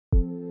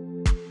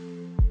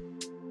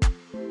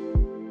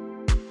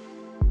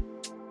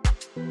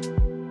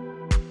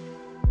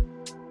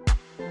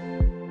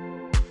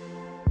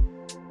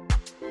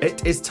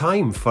It is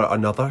time for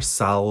another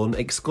Salon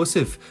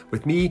exclusive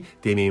with me,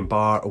 Damien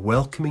Barr,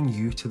 welcoming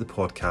you to the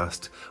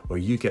podcast where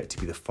you get to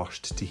be the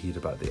first to hear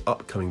about the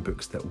upcoming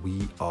books that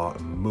we are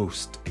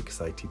most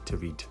excited to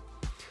read.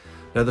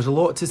 Now, there's a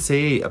lot to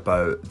say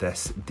about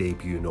this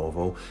debut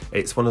novel.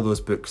 It's one of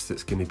those books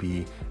that's going to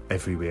be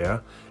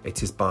everywhere.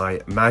 It is by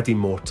Maddie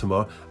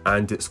Mortimer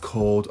and it's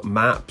called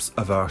Maps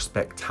of Our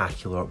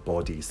Spectacular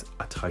Bodies,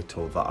 a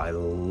title that I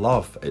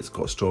love. It's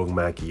got strong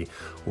Maggie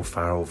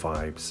O'Farrell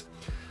vibes.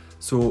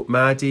 So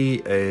Maddie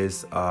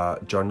is a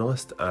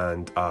journalist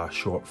and a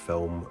short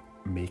film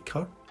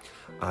maker.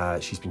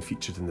 She's been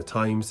featured in the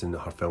Times and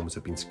her films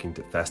have been screened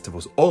at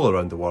festivals all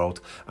around the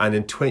world. And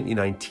in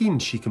 2019,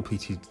 she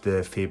completed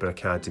the Faber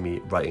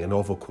Academy Writing a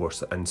Novel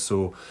course. And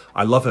so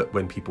I love it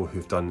when people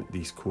who've done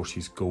these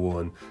courses go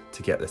on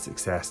to get the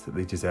success that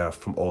they deserve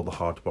from all the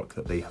hard work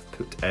that they have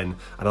put in.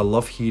 And I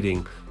love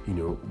hearing,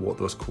 what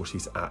those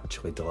courses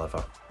actually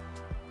deliver.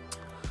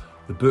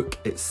 The book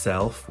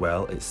itself,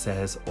 well, it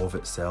says of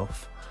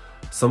itself,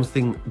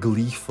 something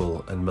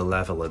gleeful and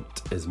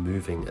malevolent is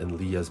moving in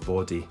Leah's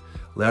body,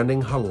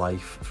 learning her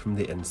life from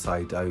the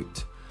inside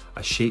out.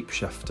 A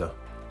shapeshifter,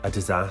 a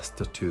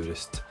disaster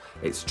tourist.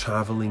 It's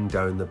travelling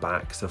down the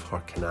backs of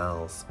her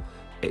canals.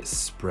 It's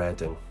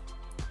spreading.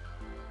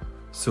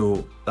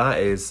 So that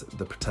is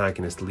the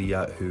protagonist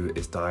Leah, who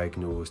is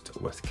diagnosed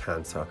with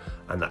cancer,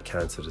 and that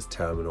cancer is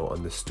terminal,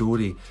 and the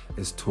story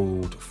is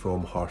told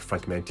from her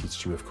fragmented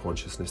stream of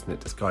consciousness, and it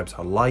describes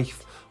her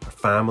life, her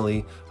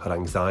family, her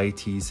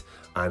anxieties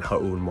and her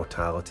own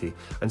mortality.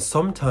 And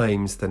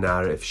sometimes the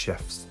narrative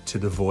shifts to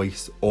the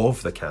voice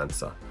of the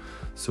cancer,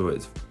 so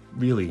it's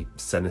really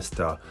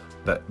sinister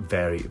but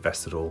very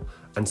visceral,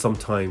 and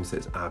sometimes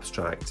it's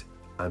abstract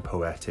and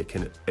poetic,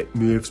 and it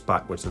moves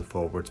backwards and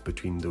forwards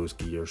between those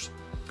gears.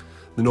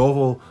 The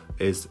novel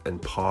is in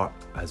part,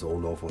 as all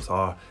novels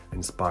are,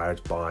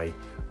 inspired by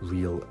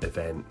real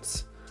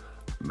events.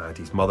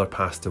 Maddie's mother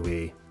passed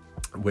away,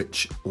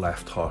 which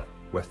left her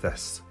with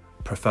this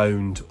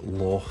profound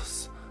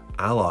loss,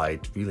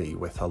 allied really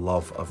with a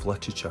love of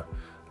literature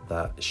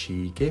that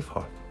she gave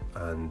her.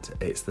 And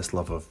it's this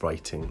love of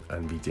writing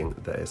and reading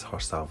that is her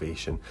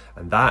salvation.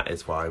 And that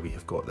is why we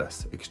have got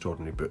this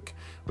extraordinary book,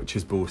 which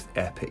is both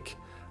epic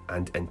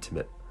and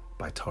intimate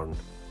by turn.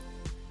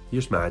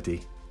 Here's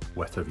Maddie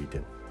with her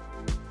reading.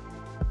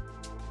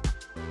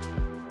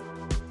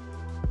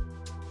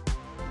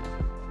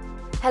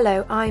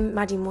 Hello, I'm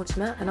Maddie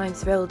Mortimer and I'm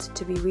thrilled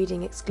to be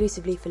reading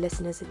exclusively for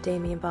listeners of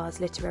Damien Barr's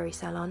Literary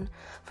Salon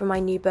from my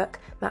new book,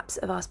 Maps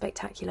of Our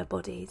Spectacular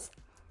Bodies.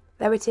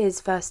 Though it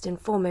is first and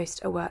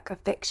foremost a work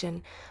of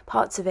fiction,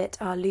 parts of it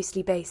are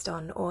loosely based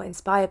on or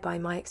inspired by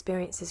my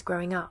experiences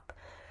growing up.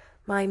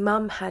 My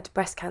mum had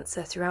breast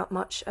cancer throughout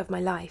much of my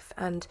life,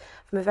 and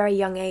from a very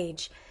young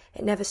age,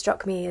 it never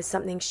struck me as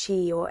something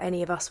she or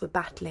any of us were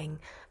battling,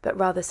 but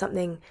rather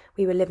something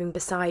we were living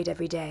beside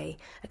every day,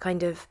 a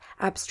kind of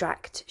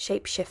abstract,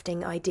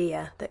 shape-shifting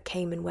idea that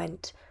came and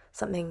went,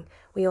 something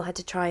we all had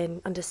to try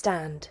and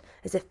understand,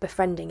 as if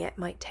befriending it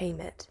might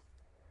tame it.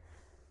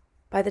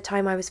 By the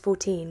time I was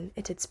 14,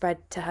 it had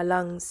spread to her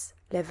lungs,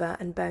 liver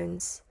and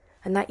bones,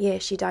 and that year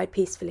she died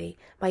peacefully,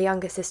 my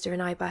younger sister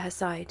and I by her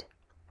side.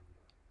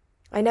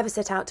 I never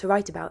set out to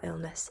write about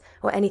illness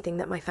or anything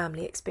that my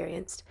family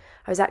experienced.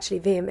 I was actually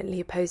vehemently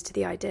opposed to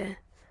the idea.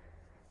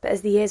 But as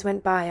the years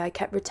went by, I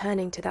kept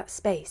returning to that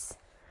space.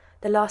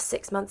 The last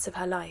 6 months of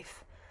her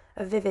life,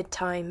 a vivid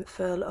time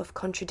full of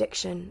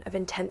contradiction, of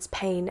intense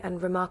pain and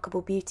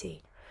remarkable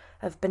beauty,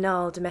 of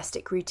banal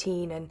domestic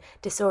routine and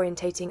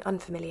disorientating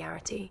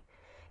unfamiliarity.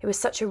 It was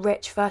such a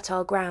rich,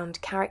 fertile ground,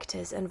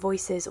 characters and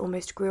voices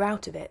almost grew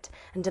out of it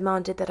and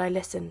demanded that I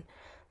listen,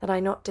 that I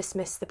not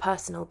dismiss the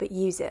personal but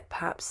use it,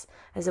 perhaps,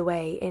 as a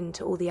way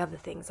into all the other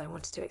things I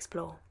wanted to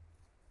explore.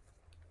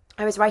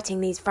 I was writing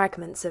these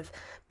fragments of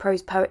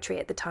prose poetry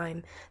at the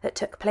time that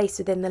took place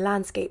within the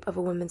landscape of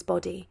a woman's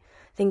body,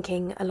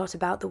 thinking a lot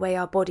about the way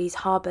our bodies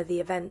harbour the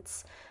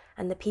events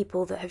and the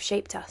people that have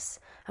shaped us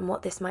and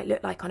what this might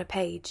look like on a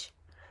page.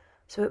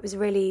 So it was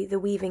really the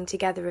weaving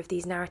together of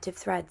these narrative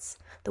threads,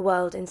 the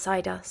world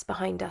inside us,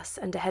 behind us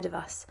and ahead of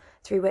us,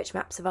 through which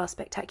Maps of Our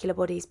Spectacular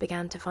Bodies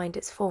began to find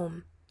its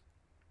form.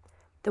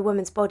 The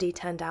woman's body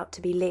turned out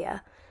to be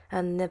Leah,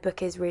 and the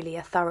book is really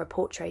a thorough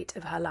portrait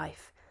of her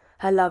life,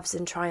 her loves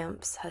and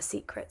triumphs, her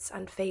secrets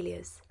and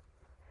failures.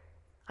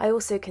 I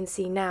also can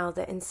see now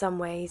that in some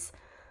ways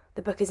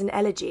the book is an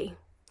elegy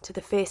to the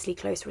fiercely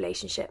close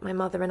relationship my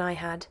mother and I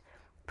had,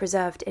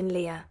 preserved in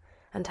Leah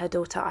and her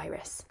daughter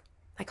Iris.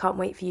 I can't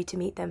wait for you to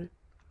meet them.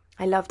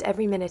 I loved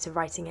every minute of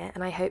writing it,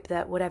 and I hope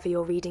that whatever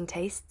your reading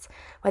tastes,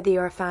 whether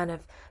you're a fan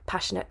of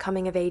passionate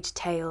coming-of-age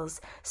tales,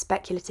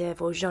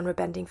 speculative or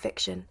genre-bending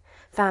fiction,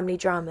 family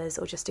dramas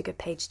or just a good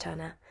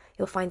page-turner,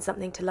 you'll find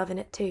something to love in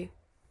it too.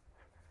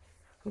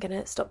 I'm going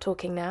to stop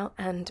talking now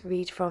and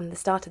read from the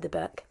start of the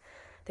book.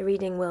 The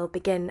reading will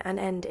begin and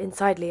end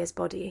inside Leah's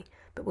body,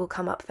 but will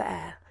come up for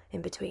air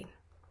in between.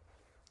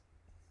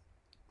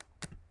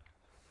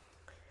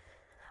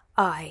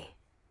 I.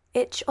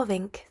 Itch of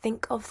ink,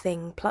 think of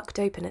thing plucked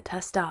open at her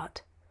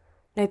start.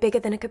 No bigger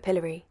than a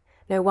capillary,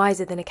 no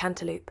wiser than a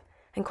cantaloupe,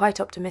 and quite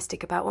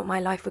optimistic about what my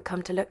life would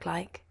come to look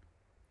like.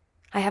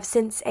 I have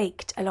since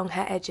ached along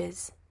her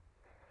edges,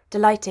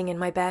 delighting in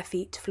my bare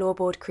feet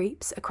floorboard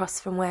creeps across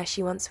from where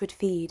she once would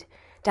feed,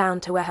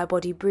 down to where her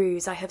body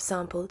brews. I have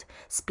sampled,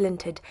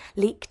 splintered,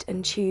 leaked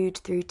and chewed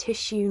through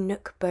tissue,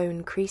 nook,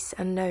 bone, crease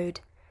and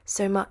node,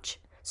 so much,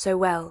 so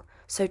well,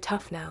 so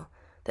tough now,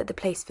 that the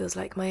place feels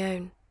like my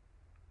own.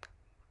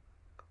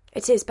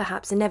 It is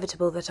perhaps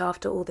inevitable that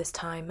after all this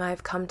time I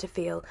have come to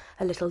feel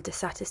a little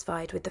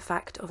dissatisfied with the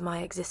fact of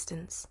my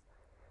existence.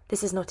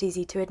 This is not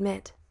easy to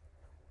admit.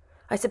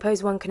 I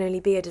suppose one can only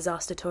be a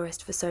disaster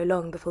tourist for so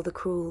long before the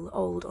cruel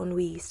old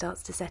ennui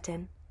starts to set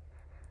in.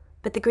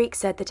 But the Greeks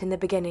said that in the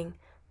beginning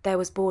there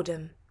was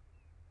boredom.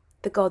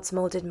 The gods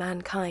moulded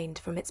mankind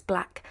from its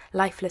black,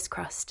 lifeless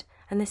crust,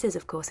 and this is,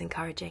 of course,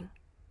 encouraging.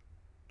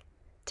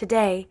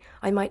 Today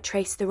I might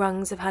trace the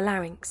rungs of her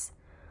larynx,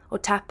 or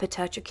tap at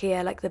her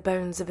trachea like the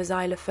bones of a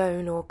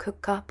xylophone, or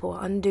cook up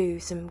or undo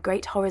some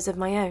great horrors of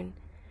my own.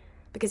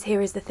 Because here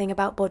is the thing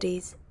about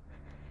bodies.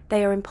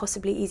 They are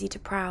impossibly easy to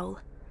prowl,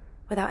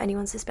 without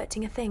anyone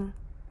suspecting a thing.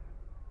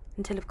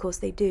 Until, of course,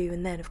 they do,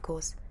 and then, of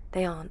course,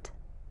 they aren't.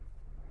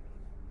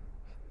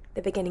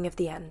 The beginning of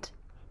the end.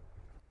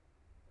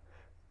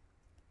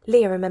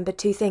 Leah remembered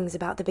two things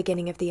about the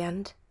beginning of the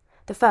end.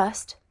 The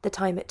first, the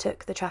time it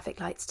took the traffic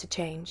lights to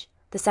change.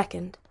 The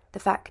second, the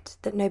fact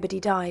that nobody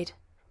died.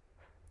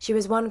 She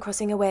was one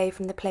crossing away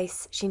from the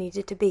place she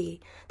needed to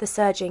be, the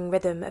surging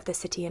rhythm of the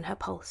city in her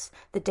pulse,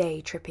 the day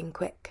tripping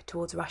quick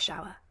towards rush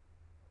hour.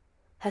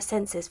 Her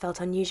senses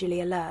felt unusually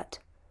alert,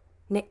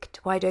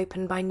 nicked wide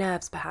open by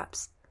nerves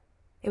perhaps.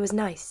 It was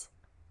nice,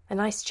 a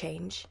nice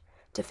change,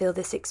 to feel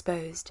this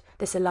exposed,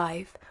 this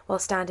alive, while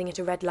standing at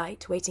a red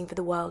light waiting for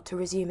the world to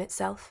resume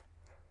itself.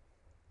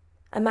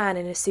 A man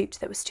in a suit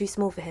that was too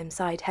small for him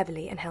sighed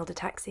heavily and hailed a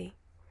taxi.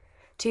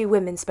 Two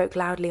women spoke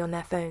loudly on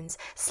their phones,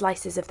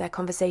 slices of their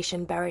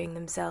conversation burying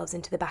themselves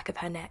into the back of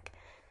her neck.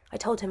 I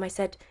told him, I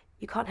said,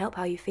 "You can't help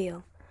how you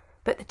feel.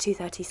 Book the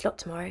 2:30 slot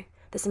tomorrow.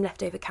 There's some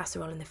leftover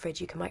casserole in the fridge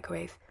you can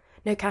microwave.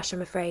 No cash,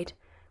 I'm afraid.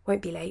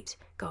 Won't be late.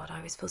 God, I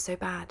always feel so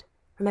bad.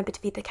 Remember to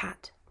feed the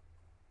cat."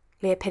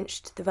 Leah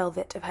pinched the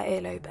velvet of her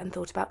earlobe and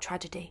thought about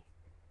tragedy.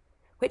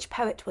 Which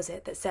poet was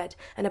it that said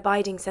an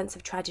abiding sense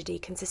of tragedy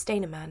can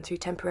sustain a man through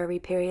temporary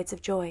periods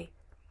of joy?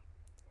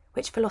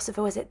 Which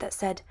philosopher was it that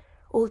said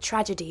all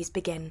tragedies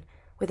begin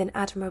with an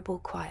admirable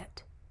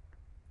quiet?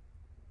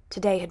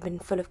 Today had been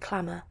full of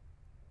clamour.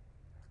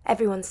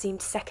 Everyone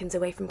seemed seconds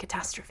away from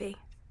catastrophe.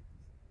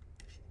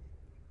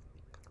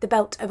 The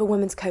belt of a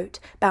woman's coat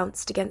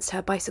bounced against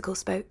her bicycle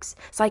spokes.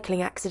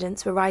 Cycling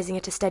accidents were rising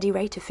at a steady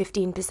rate of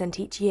 15%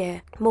 each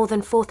year, more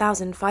than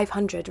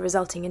 4,500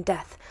 resulting in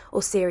death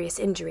or serious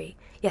injury,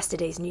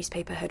 yesterday's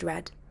newspaper had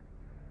read.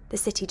 The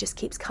city just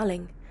keeps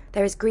culling.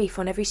 There is grief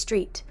on every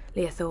street,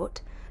 Leah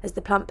thought, as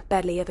the plump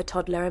belly of a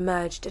toddler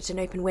emerged at an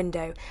open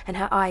window and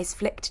her eyes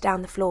flicked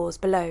down the floors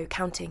below,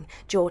 counting,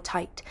 jaw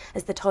tight,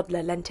 as the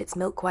toddler leant its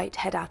milk-white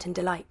head out in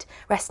delight,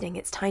 resting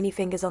its tiny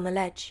fingers on the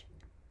ledge.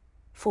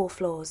 4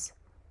 floors.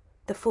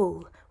 The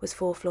fool was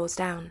 4 floors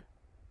down.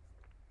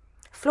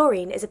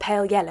 Fluorine is a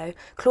pale yellow,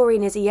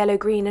 chlorine is a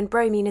yellow-green, and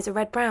bromine is a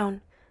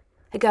red-brown.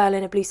 A girl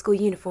in a blue school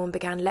uniform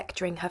began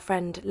lecturing her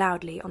friend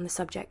loudly on the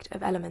subject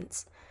of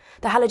elements.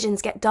 The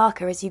halogens get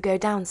darker as you go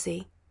down,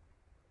 see?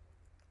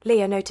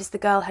 Leah noticed the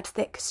girl had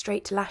thick,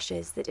 straight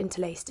lashes that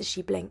interlaced as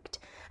she blinked,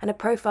 and a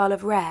profile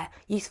of rare,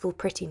 youthful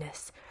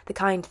prettiness, the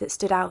kind that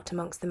stood out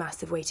amongst the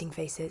mass of waiting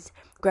faces,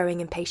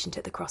 growing impatient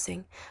at the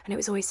crossing, and it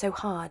was always so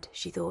hard,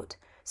 she thought,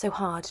 so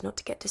hard not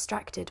to get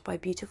distracted by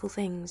beautiful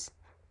things.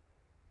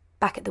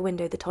 Back at the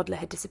window the toddler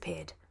had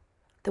disappeared.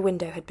 The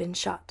window had been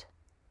shut.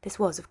 This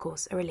was, of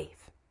course, a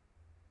relief.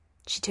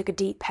 She took a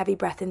deep, heavy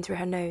breath in through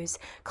her nose,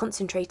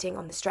 concentrating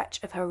on the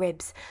stretch of her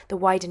ribs, the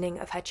widening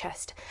of her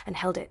chest, and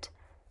held it,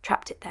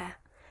 trapped it there,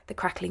 the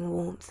crackling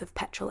warmth of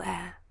petrol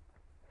air.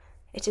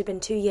 It had been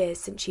 2 years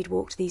since she'd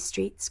walked these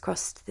streets,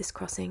 crossed this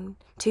crossing.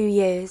 2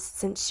 years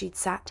since she'd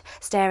sat,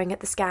 staring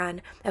at the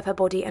scan of her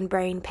body and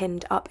brain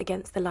pinned up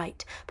against the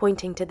light,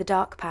 pointing to the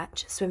dark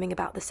patch swimming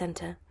about the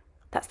centre.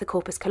 That's the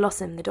corpus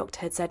callosum, the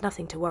doctor had said,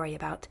 nothing to worry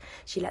about.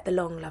 She let the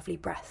long, lovely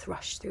breath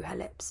rush through her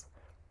lips.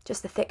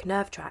 Just the thick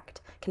nerve tract,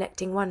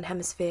 connecting one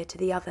hemisphere to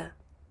the other.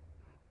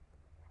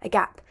 A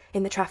gap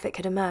in the traffic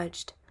had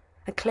emerged,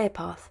 a clear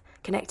path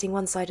connecting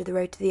one side of the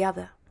road to the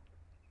other.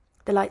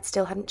 The light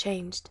still hadn't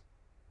changed.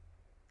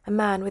 A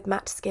man with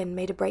matte skin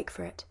made a break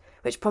for it,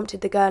 which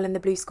prompted the girl in the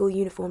blue school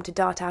uniform to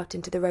dart out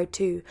into the road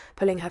too,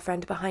 pulling her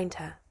friend behind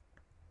her.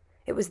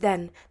 It was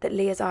then that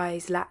Leah's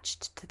eyes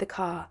latched to the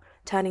car,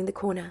 turning the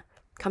corner,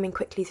 coming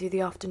quickly through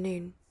the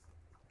afternoon.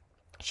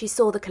 She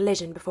saw the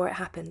collision before it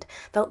happened,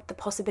 felt the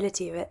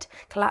possibility of it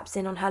collapse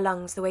in on her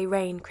lungs the way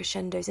rain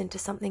crescendos into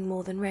something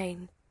more than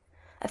rain.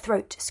 A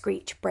throat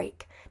screech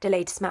break,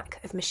 delayed smack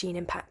of machine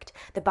impact,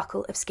 the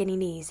buckle of skinny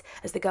knees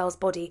as the girl's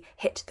body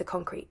hit the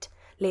concrete.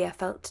 Leah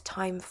felt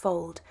time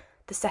fold,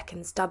 the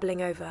seconds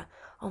doubling over.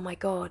 Oh my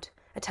God,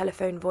 A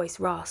telephone voice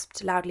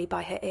rasped loudly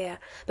by her ear,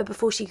 but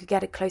before she could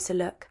get a closer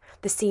look,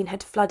 the scene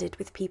had flooded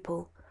with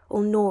people,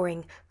 all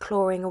gnawing,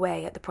 clawing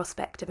away at the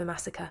prospect of a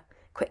massacre,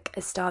 quick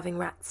as starving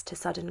rats to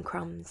sudden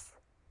crumbs.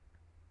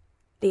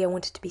 Leah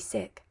wanted to be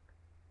sick.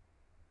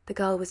 The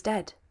girl was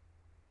dead.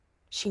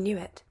 She knew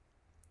it.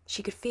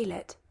 She could feel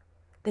it.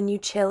 The new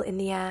chill in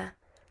the air,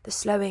 the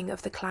slowing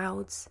of the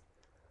clouds,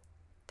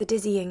 the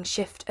dizzying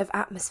shift of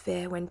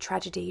atmosphere when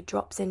tragedy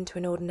drops into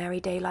an ordinary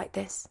day like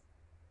this.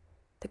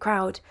 The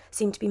crowd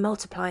seemed to be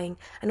multiplying,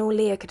 and all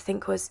Leah could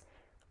think was,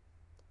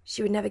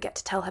 she would never get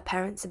to tell her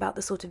parents about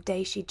the sort of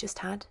day she'd just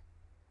had.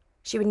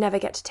 She would never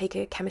get to take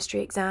a chemistry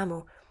exam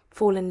or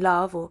fall in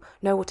love or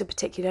know what a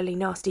particularly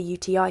nasty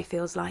UTI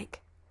feels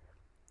like.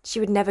 She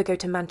would never go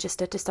to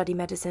Manchester to study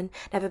medicine,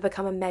 never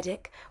become a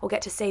medic or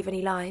get to save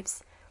any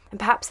lives. And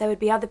perhaps there would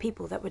be other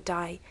people that would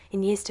die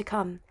in years to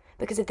come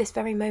because of this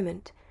very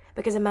moment,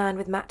 because a man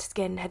with matte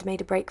skin had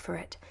made a break for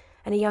it,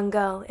 and a young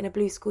girl in a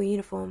blue school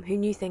uniform who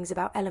knew things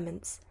about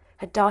elements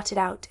had darted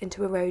out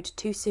into a road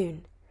too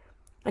soon,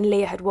 and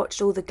Leah had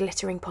watched all the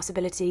glittering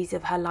possibilities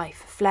of her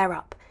life flare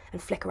up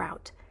and flicker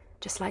out,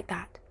 just like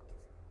that.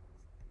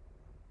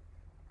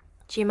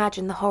 She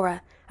imagined the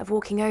horror of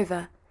walking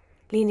over,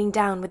 leaning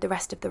down with the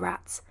rest of the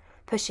rats,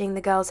 pushing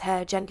the girl's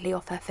hair gently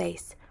off her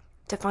face,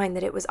 to find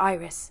that it was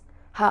Iris,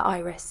 her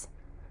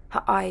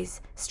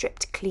eyes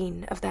stripped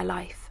clean of their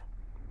life.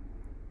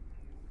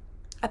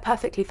 A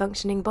perfectly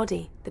functioning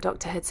body, the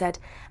doctor had said,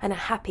 and a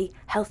happy,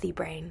 healthy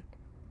brain,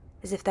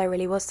 as if there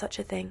really was such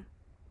a thing.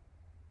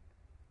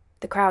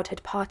 The crowd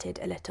had parted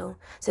a little,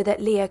 so that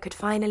Leah could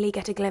finally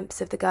get a glimpse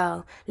of the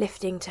girl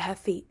lifting to her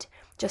feet,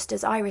 just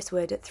as Iris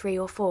would at 3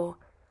 or 4,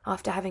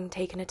 after having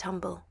taken a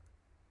tumble.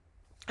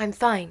 "I'm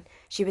fine,"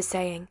 she was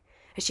saying,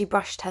 as she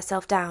brushed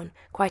herself down,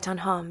 quite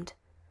unharmed.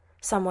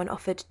 Someone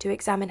offered to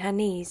examine her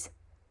knees.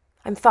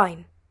 "I'm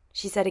fine,"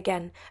 she said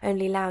again,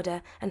 only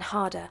louder and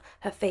harder,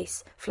 her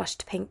face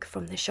flushed pink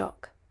from the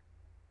shock.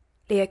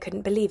 Leah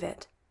couldn't believe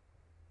it.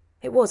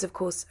 It was, of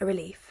course, a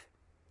relief,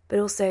 but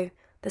also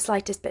the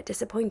slightest bit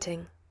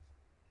disappointing.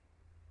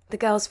 The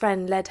girl's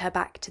friend led her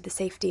back to the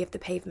safety of the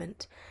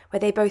pavement, where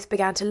they both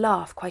began to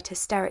laugh quite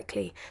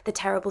hysterically, the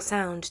terrible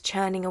sound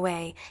churning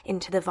away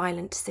into the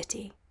violent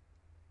city.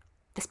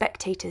 The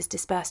spectators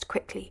dispersed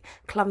quickly,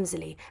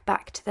 clumsily,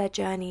 back to their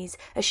journeys,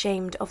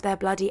 ashamed of their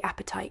bloody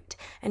appetite,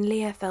 and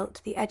Leah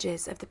felt the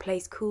edges of the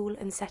place cool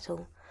and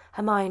settle,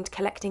 her mind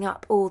collecting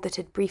up all that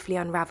had briefly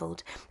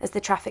unravelled as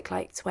the traffic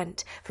lights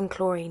went from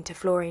chlorine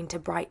to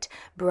bright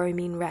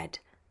bromine red,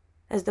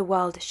 as the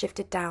world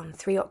shifted down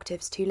 3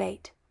 octaves too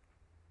late.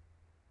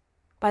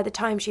 By the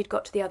time she'd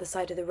got to the other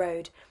side of the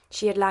road,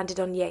 she had landed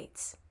on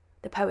Yeats.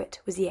 The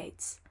poet was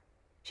Yeats.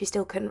 She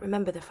still couldn't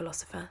remember the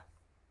philosopher.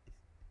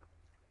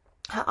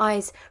 Her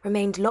eyes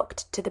remained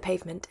locked to the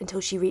pavement until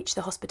she reached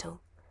the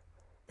hospital.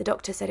 The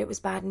doctor said it was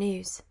bad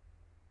news.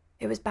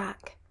 It was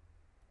back.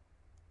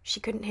 She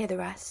couldn't hear the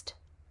rest.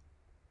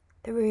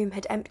 The room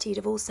had emptied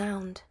of all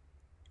sound.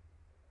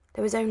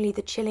 There was only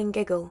the chilling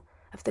giggle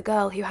of the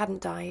girl who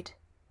hadn't died.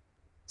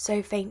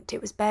 So faint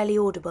it was barely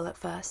audible at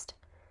first,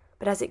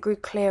 but as it grew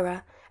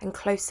clearer and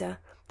closer,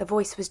 the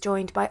voice was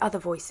joined by other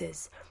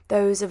voices,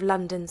 those of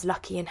London's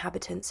lucky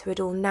inhabitants who had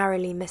all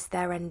narrowly missed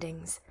their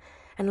endings,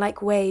 and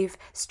like wave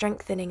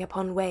strengthening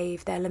upon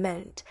wave their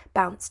lament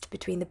bounced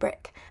between the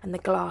brick and the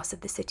glass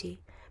of the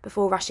city,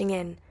 before rushing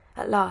in,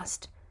 at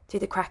last, through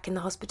the crack in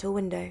the hospital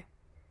window,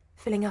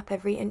 filling up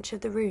every inch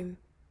of the room.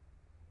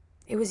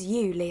 It was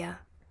you, Leah,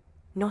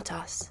 not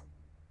us.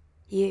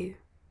 You.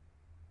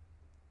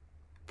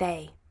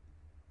 They,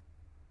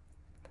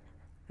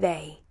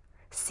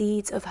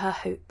 seeds of her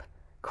hope,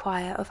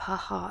 choir of her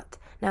heart,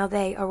 now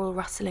they are all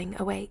rustling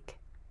awake.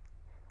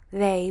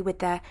 They, with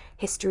their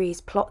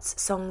histories,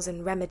 plots, songs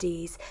and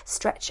remedies,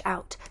 stretch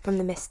out from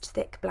the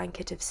mist-thick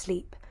blanket of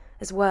sleep,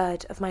 as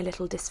word of my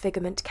little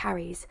disfigurement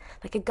carries,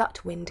 like a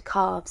gut wind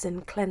carves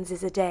and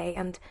cleanses a day,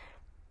 and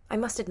I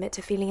must admit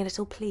to feeling a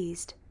little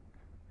pleased.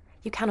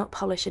 You cannot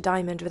polish a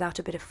diamond without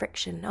a bit of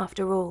friction,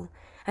 after all,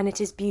 and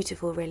it is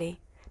beautiful,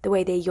 really, the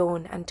way they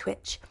yawn and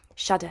twitch,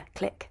 shudder,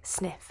 click,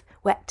 sniff,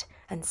 wet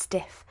and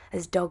stiff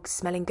as dogs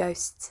smelling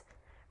ghosts,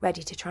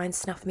 ready to try and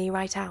snuff me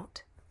right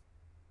out.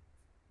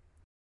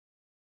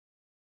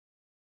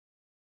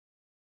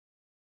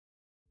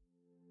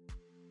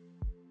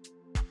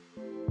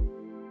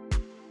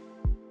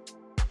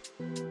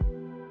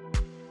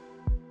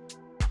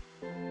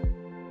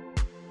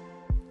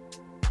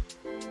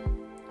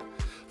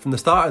 From the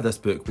start of this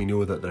book, we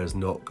know that there is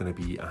not going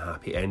to be a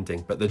happy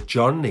ending, but the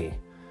journey,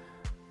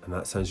 and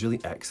that sounds really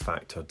X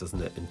Factor,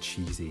 doesn't it, and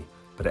cheesy,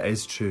 but it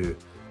is true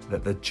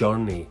that the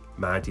journey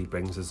Maddie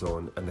brings us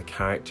on and the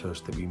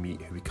characters that we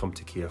meet who we come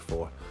to care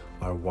for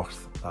are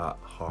worth that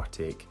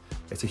heartache.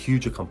 It's a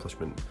huge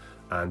accomplishment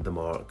and the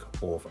mark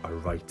of a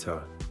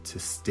writer to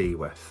stay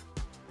with.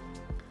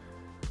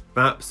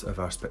 Maps of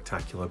Our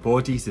Spectacular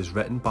Bodies is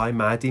written by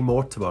Maddie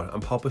Mortimer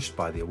and published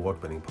by the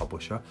award-winning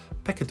publisher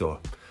Picador.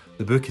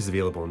 The book is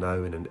available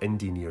now in an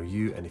indie near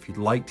you, and if you'd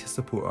like to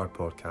support our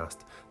podcast,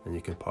 then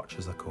you can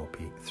purchase a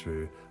copy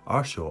through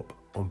our shop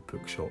on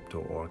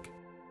bookshop.org.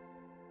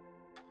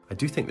 I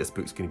do think this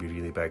book's going to be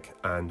really big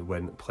and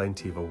win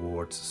plenty of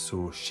awards,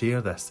 so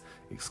share this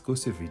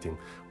exclusive reading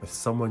with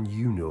someone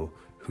you know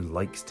who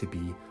likes to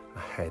be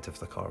ahead of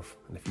the curve.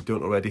 And if you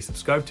don't already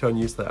subscribe to our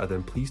newsletter,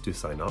 then please do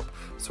sign up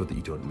so that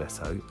you don't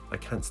miss out. I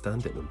can't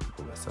stand it when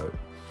people miss out.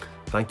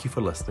 Thank you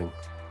for listening.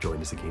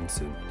 Join us again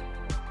soon.